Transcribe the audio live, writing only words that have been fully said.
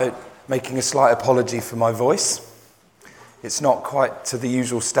making a slight apology for my voice. It's not quite to the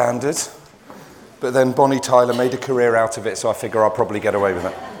usual standard, but then Bonnie Tyler made a career out of it, so I figure I'll probably get away with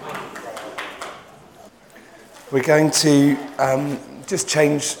it. We're going to just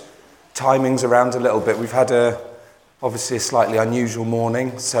change timings around a little bit. We've had obviously a slightly unusual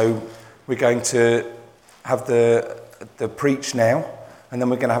morning, so we're going to have the preach now, and then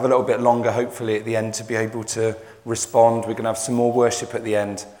we're going to have a little bit longer, hopefully, at the end to be able to respond. We're going to have some more worship at the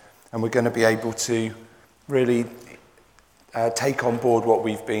end, and we're going to be able to really take on board what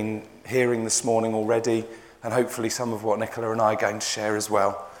we've been hearing this morning already, and hopefully some of what Nicola and I are going to share as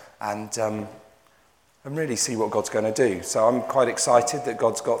well, and really see what God's going to do. So I'm quite excited that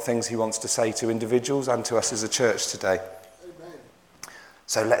God's got things he wants to say to individuals and to us as a church today. Amen.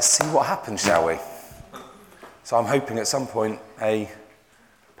 So let's see what happens, shall we? So I'm hoping at some point a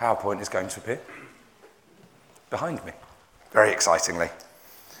PowerPoint is going to appear behind me, very excitingly.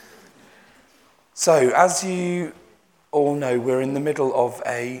 So as you all know, we're in the middle of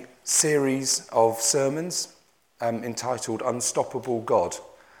a series of sermons entitled Unstoppable God,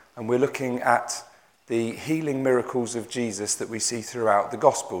 and we're looking at the healing miracles of Jesus that we see throughout the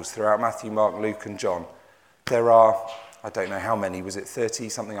Gospels, throughout Matthew, Mark, Luke and John. There are, I don't know how many, was it 30,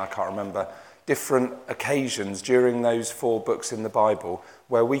 something I can't remember, different occasions during those 4 books in the Bible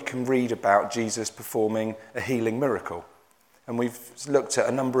where we can read about Jesus performing a healing miracle. And we've looked at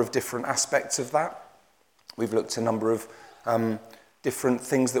a number of different aspects of that. We've looked at a number of different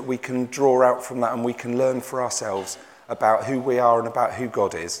things that we can draw out from that and we can learn for ourselves about who we are and about who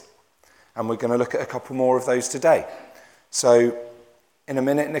God is. And we're going to look at a couple more of those today. So in a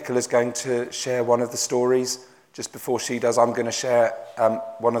minute, Nicola's going to share one of the stories. Just before she does, I'm going to share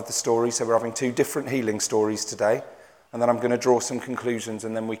one of the stories. So we're having 2 different healing stories today. And then I'm going to draw some conclusions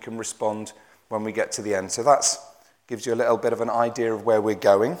and then we can respond when we get to the end. So that gives you a little bit of an idea of where we're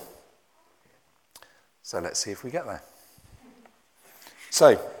going. So let's see if we get there.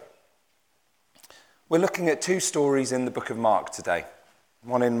 So we're looking at 2 stories in the book of Mark today.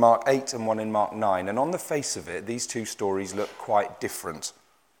 One in Mark 8 and one in Mark 9. And on the face of it, these 2 stories look quite different.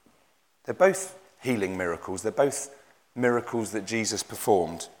 They're both healing miracles. They're both miracles that Jesus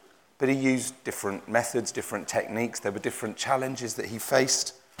performed. But he used different methods, different techniques. There were different challenges that he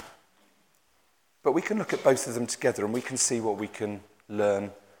faced. But we can look at both of them together and we can see what we can learn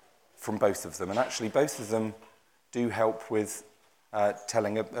from both of them. And actually, both of them do help with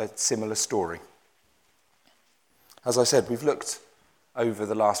telling a similar story. As I said, we've looked over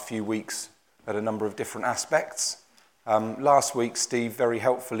the last few weeks at a number of different aspects. Last week, Steve very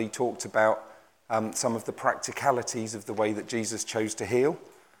helpfully talked about some of the practicalities of the way that Jesus chose to heal,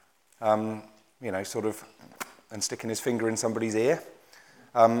 and sticking his finger in somebody's ear.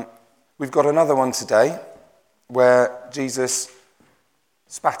 We've got another one today where Jesus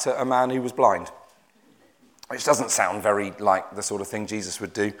spat at a man who was blind, which doesn't sound very like the sort of thing Jesus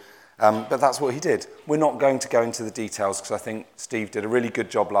would do. But that's what he did. We're not going to go into the details because I think Steve did a really good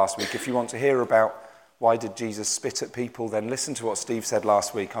job last week. If you want to hear about why did Jesus spit at people, then listen to what Steve said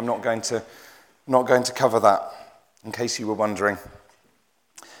last week. I'm not going to cover that, in case you were wondering.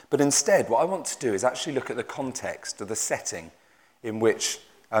 But instead, what I want to do is actually look at the context of the setting in which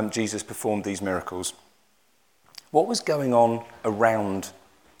Jesus performed these miracles. What was going on around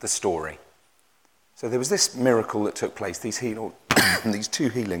the story? So there was this miracle that took place, these 2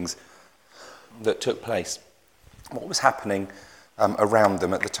 healings that took place. What was happening around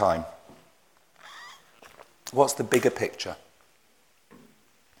them at the time? What's the bigger picture?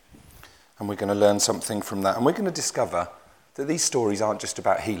 And we're going to learn something from that. And we're going to discover that these stories aren't just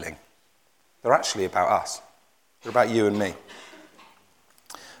about healing. They're actually about us. They're about you and me.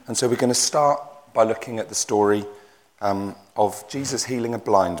 And so we're going to start by looking at the story of Jesus healing a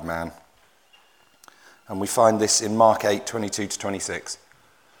blind man. And we find this in Mark 8, 22 to 26.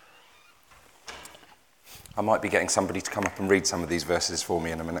 I might be getting somebody to come up and read some of these verses for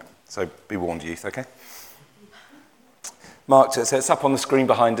me in a minute. So be warned, youth, okay? Mark, so it's up on the screen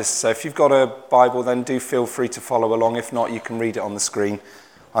behind us. So if you've got a Bible, then do feel free to follow along. If not, you can read it on the screen.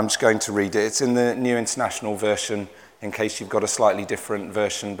 I'm just going to read it. It's in the New International Version, in case you've got a slightly different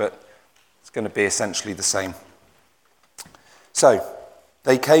version, but it's going to be essentially the same. So,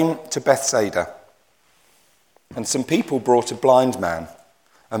 they came to Bethsaida, and some people brought a blind man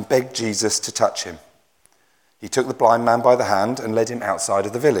and begged Jesus to touch him. He took the blind man by the hand and led him outside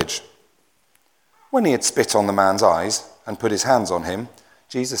of the village. When he had spit on the man's eyes and put his hands on him,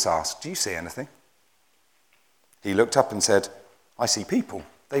 Jesus asked, "Do you see anything?" He looked up and said, "I see people.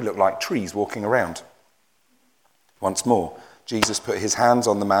 They look like trees walking around." Once more, Jesus put his hands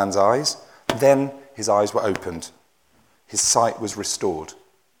on the man's eyes. Then his eyes were opened. His sight was restored.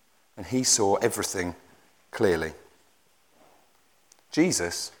 and he saw everything clearly.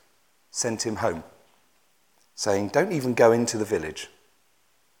 Jesus sent him home, saying, "Don't even go into the village."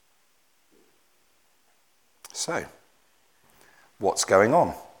 So, what's going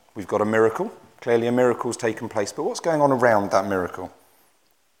on? We've got a miracle. Clearly a miracle's taken place, but what's going on around that miracle?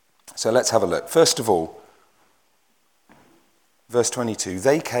 So let's have a look. First of all, verse 22,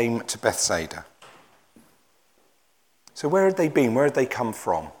 they came to Bethsaida. So where had they been? Where had they come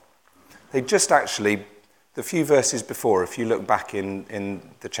from? They just actually, the few verses before, if you look back in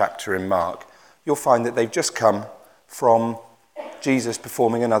the chapter in Mark, you'll find that they've just come from Jesus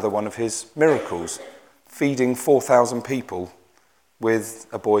performing another one of his miracles, feeding 4,000 people with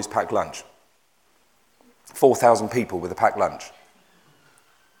a boy's packed lunch. 4,000 people with a packed lunch.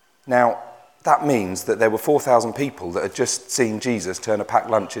 Now, that means that there were 4,000 people that had just seen Jesus turn a packed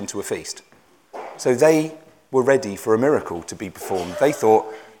lunch into a feast. So they were ready for a miracle to be performed. They thought,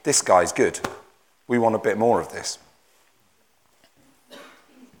 this guy's good. We want a bit more of this.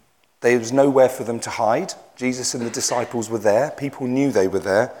 There was nowhere for them to hide. Jesus and the disciples were there. People knew they were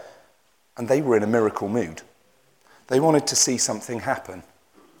there. And they were in a miracle mood. They wanted to see something happen.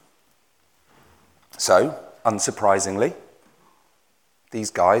 So, unsurprisingly,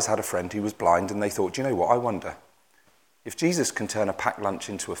 these guys had a friend who was blind, and they thought, you know what, I wonder, if Jesus can turn a packed lunch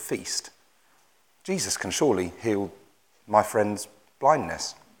into a feast, Jesus can surely heal my friend's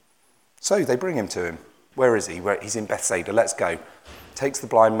blindness. So they bring him to him. Where is he? He's in Bethsaida. Let's go. Takes the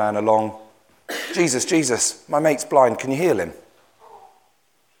blind man along. Jesus, my mate's blind. Can you heal him?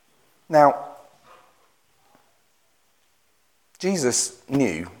 Now, Jesus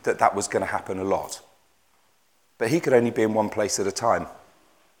knew that that was going to happen a lot. But he could only be in one place at a time.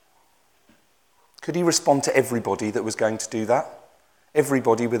 Could he respond to everybody that was going to do that?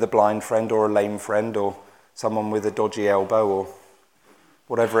 Everybody with a blind friend or a lame friend or someone with a dodgy elbow or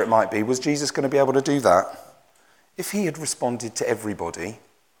whatever it might be. Was Jesus going to be able to do that? If he had responded to everybody,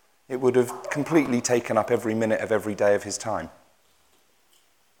 it would have completely taken up every minute of every day of his time.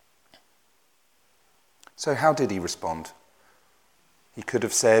 So how did he respond? He could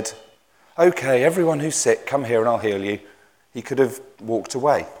have said, okay, everyone who's sick, come here and I'll heal you. He could have walked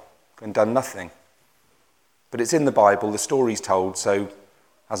away and done nothing. But it's in the Bible, the story's told, so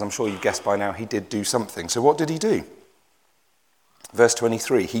as I'm sure you've guessed by now, he did do something. So what did he do? Verse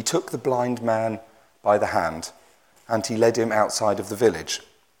 23, he took the blind man by the hand and he led him outside of the village.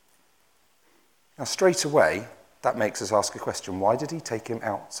 Now straight away, that makes us ask a question. Why did he take him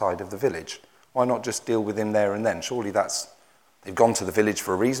outside of the village? Why not just deal with him there and then? Surely they've gone to the village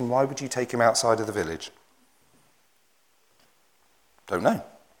for a reason. Why would you take him outside of the village? Don't know.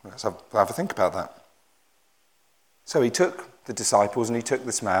 Let's have a think about that. So he took the disciples and he took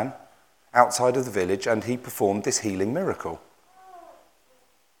this man outside of the village and he performed this healing miracle.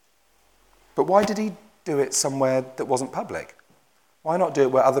 But why did he do it somewhere that wasn't public? Why not do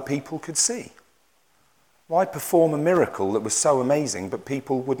it where other people could see? Why perform a miracle that was so amazing but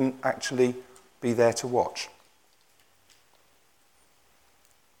people wouldn't actually be there to watch?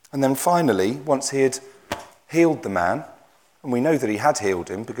 And then finally, once he had healed the man, and we know that he had healed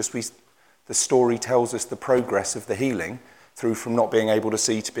him because the story tells us the progress of the healing through from not being able to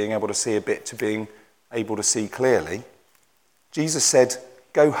see to being able to see a bit to being able to see clearly, Jesus said,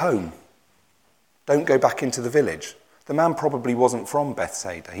 go home. Don't go back into the village. The man probably wasn't from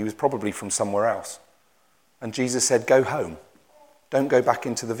Bethsaida. He was probably from somewhere else. And Jesus said, go home. Don't go back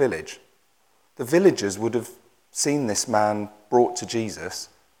into the village. The villagers would have seen this man brought to Jesus.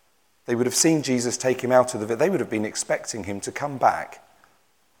 They would have seen Jesus take him out of the village. They would have been expecting him to come back,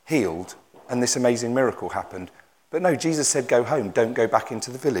 healed, and this amazing miracle happened. But no, Jesus said, go home, don't go back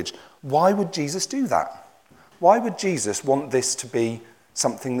into the village. Why would Jesus do that? Why would Jesus want this to be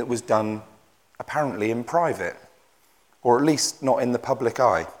something that was done apparently in private, or at least not in the public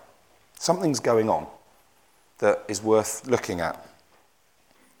eye? Something's going on that is worth looking at.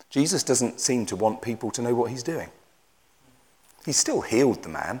 Jesus doesn't seem to want people to know what he's doing. He still healed the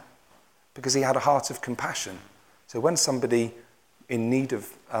man because he had a heart of compassion. So when somebody in need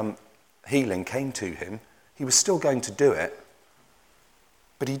of healing came to him, he was still going to do it,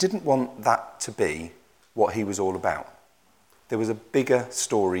 but he didn't want that to be what he was all about. There was a bigger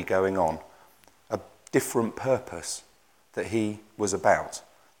story going on, a different purpose that he was about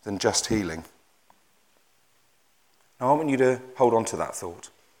than just healing. Now I want you to hold on to that thought.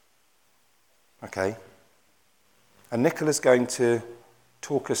 Okay? And Nicola's going to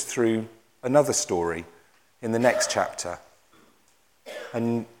talk us through another story in the next chapter.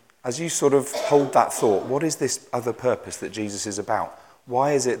 And as you sort of hold that thought, what is this other purpose that Jesus is about?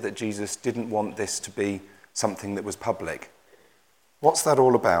 Why is it that Jesus didn't want this to be something that was public? What's that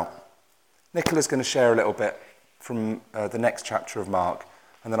all about? Nicola's going to share a little bit from the next chapter of Mark,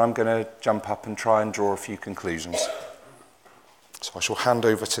 and then I'm going to jump up and try and draw a few conclusions. So I shall hand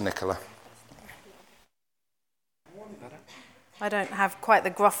over to Nicola. I don't have quite the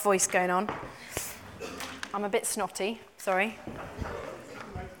gruff voice going on. I'm a bit snotty, sorry.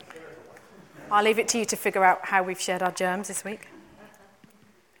 I'll leave it to you to figure out how we've shared our germs this week.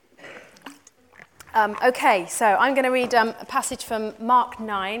 Okay, so I'm going to read a passage from Mark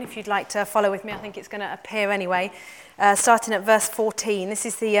 9, if you'd like to follow with me. I think it's going to appear anyway, starting at verse 14. This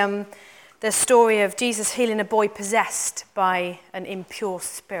is the story of Jesus healing a boy possessed by an impure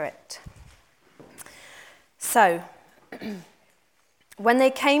spirit. So, when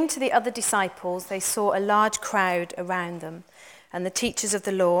they came to the other disciples, they saw a large crowd around them, and the teachers of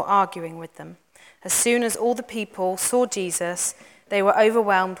the law arguing with them. As soon as all the people saw Jesus, they were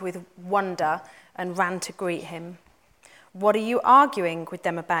overwhelmed with wonder and ran to greet him. "What are you arguing with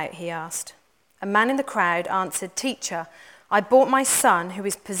them about?" he asked. A man in the crowd answered, "Teacher, I brought my son who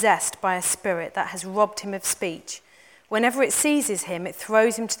is possessed by a spirit that has robbed him of speech. Whenever it seizes him, it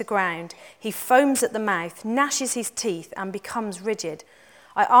throws him to the ground. He foams at the mouth, gnashes his teeth, and becomes rigid.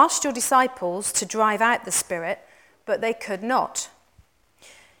 I asked your disciples to drive out the spirit, but they could not."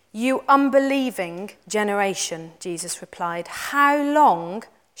 "You unbelieving generation," Jesus replied, "how long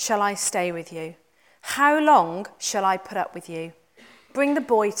shall I stay with you? How long shall I put up with you? Bring the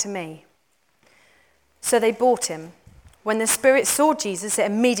boy to me." So they brought him. When the spirit saw Jesus, it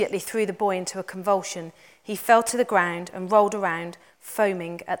immediately threw the boy into a convulsion. He fell to the ground and rolled around,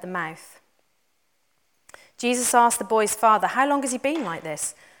 foaming at the mouth. Jesus asked the boy's father, "How long has he been like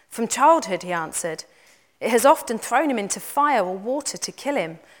this?" "From childhood," he answered. "It has often thrown him into fire or water to kill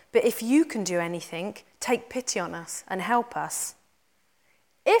him. But if you can do anything, take pity on us and help us."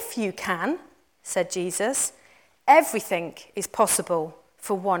 "If you can," said Jesus, "everything is possible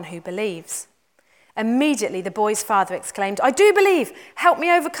for one who believes." Immediately the boy's father exclaimed, "I do believe! Help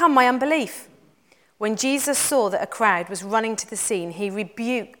me overcome my unbelief." When Jesus saw that a crowd was running to the scene, he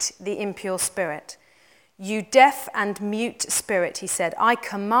rebuked the impure spirit. "You deaf and mute spirit," he said, "I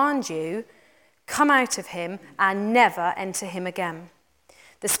command you, come out of him and never enter him again."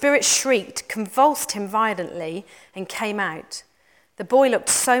 The spirit shrieked, convulsed him violently, and came out. The boy looked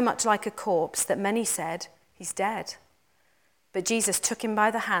so much like a corpse that many said, "He's dead." But Jesus took him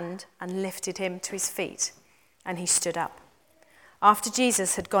by the hand and lifted him to his feet, and he stood up. After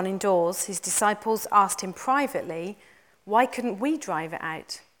Jesus had gone indoors, his disciples asked him privately, "Why couldn't we drive it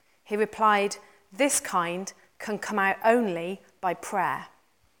out?" He replied, "This kind can come out only by prayer."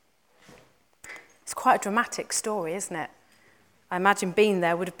 It's quite a dramatic story, isn't it? I imagine being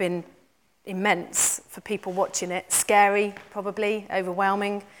there would have been immense for people watching it. Scary, probably,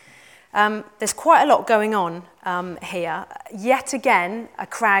 overwhelming. There's quite a lot going on here. Yet again, a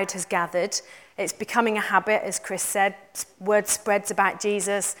crowd has gathered. It's becoming a habit, as Chris said. Word spreads about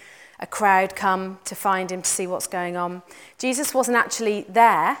Jesus. A crowd come to find him, to see what's going on. Jesus wasn't actually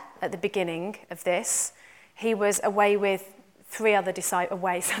there at the beginning of this. He was away with 3 other disciples.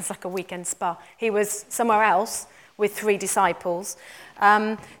 Away sounds like a weekend spa. He was somewhere else with 3 disciples.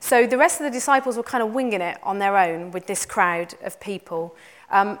 So the rest of the disciples were kind of winging it on their own with this crowd of people.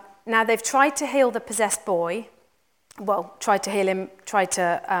 Now they've tried to heal the possessed boy. Well, tried to heal him, tried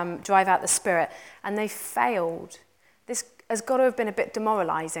to drive out the spirit, and they failed. This has got to have been a bit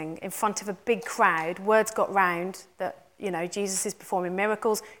demoralising in front of a big crowd. Words got round that, Jesus is performing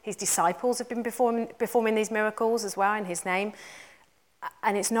miracles. His disciples have been performing these miracles as well in his name.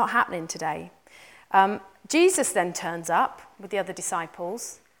 And it's not happening today. Jesus then turns up with the other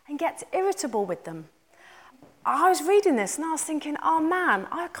disciples and gets irritable with them. I was reading this and I was thinking, oh man,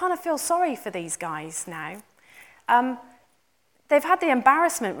 I kind of feel sorry for these guys now. They've had the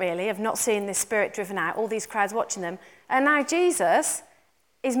embarrassment, really, of not seeing this spirit driven out, all these crowds watching them, and now Jesus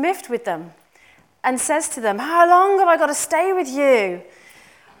is miffed with them and says to them, "How long have I got to stay with you?"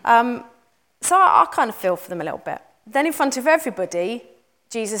 So I kind of feel for them a little bit. Then in front of everybody,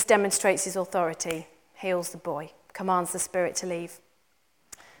 Jesus demonstrates his authority, heals the boy, commands the spirit to leave.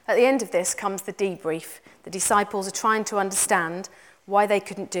 At the end of this comes the debrief. The disciples are trying to understand why they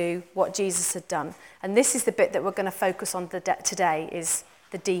couldn't do what Jesus had done. And this is the bit that we're going to focus on today, is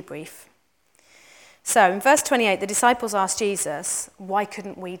the debrief. So in verse 28, the disciples asked Jesus, why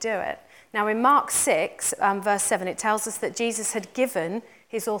couldn't we do it? Now in Mark 6, verse 7, it tells us that Jesus had given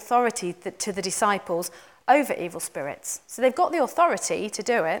his authority to the disciples over evil spirits. So they've got the authority to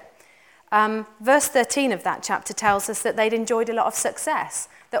do it. Verse 13 of that chapter tells us that they'd enjoyed a lot of success,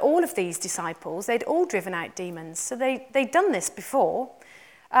 that all of these disciples, they'd all driven out demons. So they'd done this before.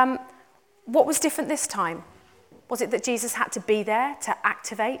 What was different this time? Was it that Jesus had to be there to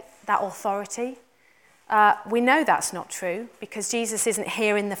activate that authority. We know that's not true because Jesus isn't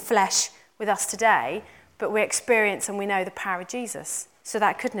here in the flesh with us today, but we experience and we know the power of Jesus. So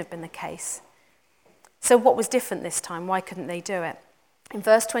that couldn't have been the case. So what was different this time? Why couldn't they do it? In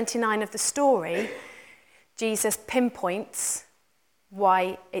verse 29 of the story, Jesus pinpoints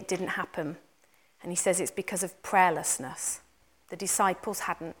why it didn't happen. And he says it's because of prayerlessness. The disciples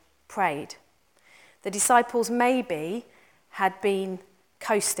hadn't prayed. The disciples maybe had been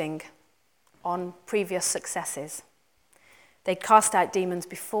coasting on previous successes. They'd cast out demons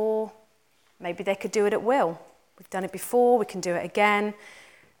before. Maybe they could do it at will. We've done it before, we can do it again.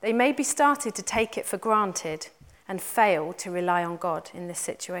 They maybe started to take it for granted and failed to rely on God in this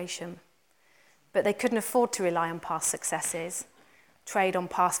situation. But they couldn't afford to rely on past successes, trade on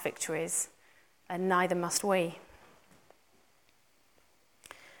past victories, and neither must we.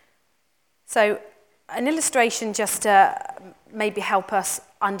 So an illustration just to maybe help us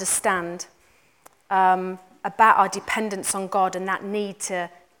understand about our dependence on God and that need to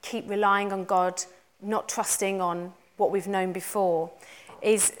keep relying on God, not trusting on what we've known before,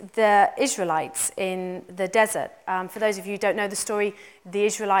 is the Israelites in the desert. For those of you who don't know the story, the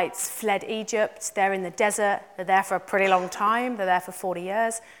Israelites fled Egypt. They're in the desert. They're there for a pretty long time. They're there for 40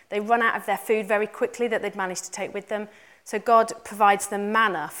 years. They run out of their food very quickly that they'd managed to take with them. So God provides them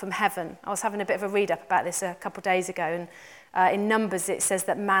manna from heaven. I was having a bit of a read-up about this a couple of days ago, and in Numbers it says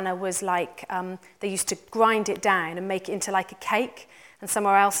that manna was like, they used to grind it down and make it into like a cake. And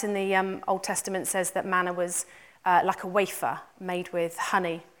somewhere else in the Old Testament says that manna was like a wafer made with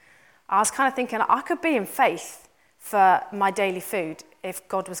honey. I was kind of thinking I could be in faith for my daily food if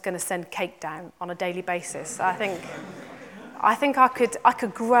God was going to send cake down on a daily basis. I think I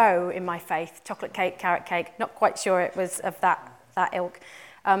could grow in my faith. Chocolate cake, carrot cake, not quite sure it was of that ilk.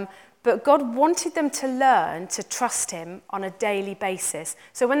 But God wanted them to learn to trust him on a daily basis.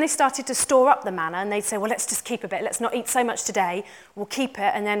 So when they started to store up the manna and they'd say, well, let's just keep a bit. Let's not eat so much today. We'll keep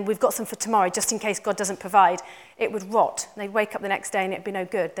it and then we've got some for tomorrow just in case God doesn't provide. It would rot. They'd wake up the next day and it'd be no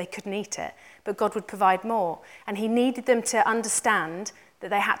good. They couldn't eat it. But God would provide more. And he needed them to understand that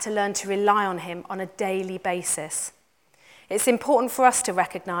they had to learn to rely on him on a daily basis. It's important for us to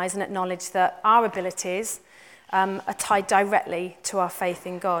recognise and acknowledge that our abilities are tied directly to our faith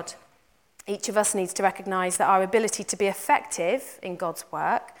in God. Each of us needs to recognise that our ability to be effective in God's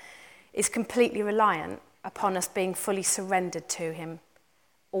work is completely reliant upon us being fully surrendered to him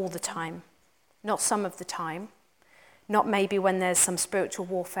all the time. Not some of the time, not maybe when there's some spiritual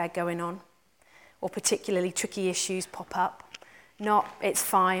warfare going on or particularly tricky issues pop up. Not, it's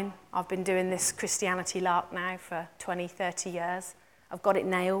fine, I've been doing this Christianity lark now for 20, 30 years. I've got it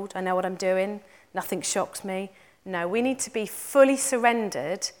nailed, I know what I'm doing, nothing shocks me. No, we need to be fully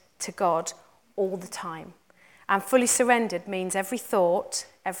surrendered to God all the time. And fully surrendered means every thought,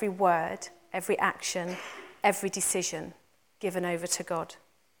 every word, every action, every decision given over to God.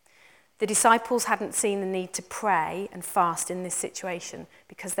 The disciples hadn't seen the need to pray and fast in this situation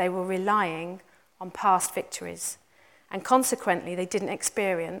because they were relying on past victories. And consequently, they didn't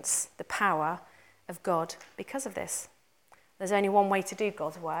experience the power of God because of this. There's only one way to do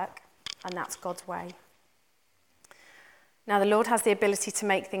God's work, and that's God's way. Now, the Lord has the ability to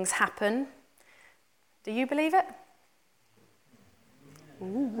make things happen. Do you believe it?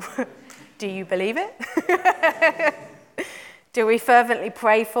 Ooh. Do you believe it? Do we fervently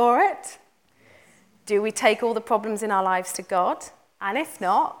pray for it? Do we take all the problems in our lives to God? And if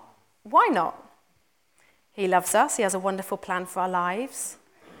not, why not? He loves us. He has a wonderful plan for our lives.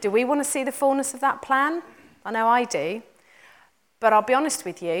 Do we want to see the fullness of that plan? I know I do. But I'll be honest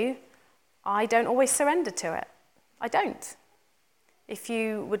with you, I don't always surrender to it. I don't. If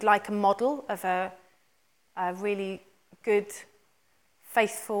you would like a model of a really good,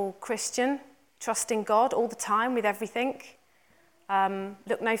 faithful Christian, trusting God all the time with everything,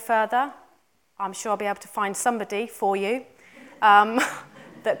 look no further. I'm sure I'll be able to find somebody for you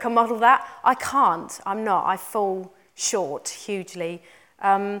that can model that. I can't. I'm not. I fall short hugely.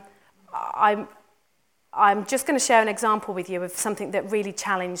 I'm just going to share an example with you of something that really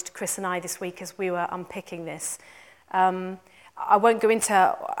challenged Chris and I this week as we were unpicking this. I won't go into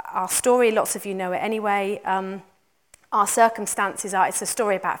our story. Lots of you know it anyway. Our circumstances are, it's a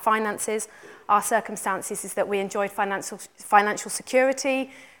story about finances. Our circumstances is that we enjoyed financial security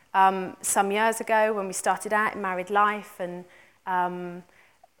some years ago when we started out in married life and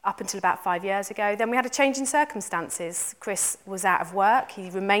up until about 5 years ago. Then we had a change in circumstances. Chris was out of work. He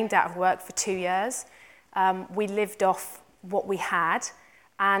remained out of work for 2 years. We lived off what we had.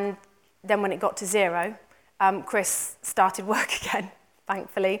 And then when it got to zero, Chris started work again,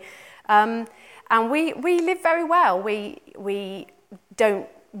 thankfully. And we live very well. We don't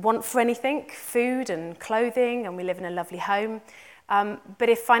want for anything, food and clothing, and we live in a lovely home. But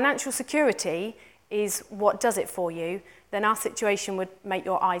if financial security is what does it for you, then our situation would make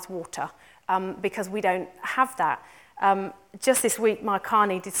your eyes water, because we don't have that. Just this week, my car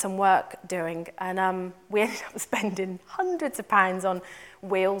needed some work doing, and we ended up spending hundreds of pounds on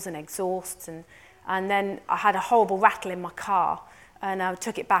wheels and exhausts, and then I had a horrible rattle in my car, and I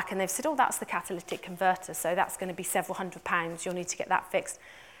took it back, and they've said, oh, that's the catalytic converter, so that's going to be several £100s, you'll need to get that fixed.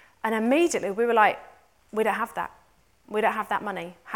 And immediately we were like, we don't have that. We don't have that money.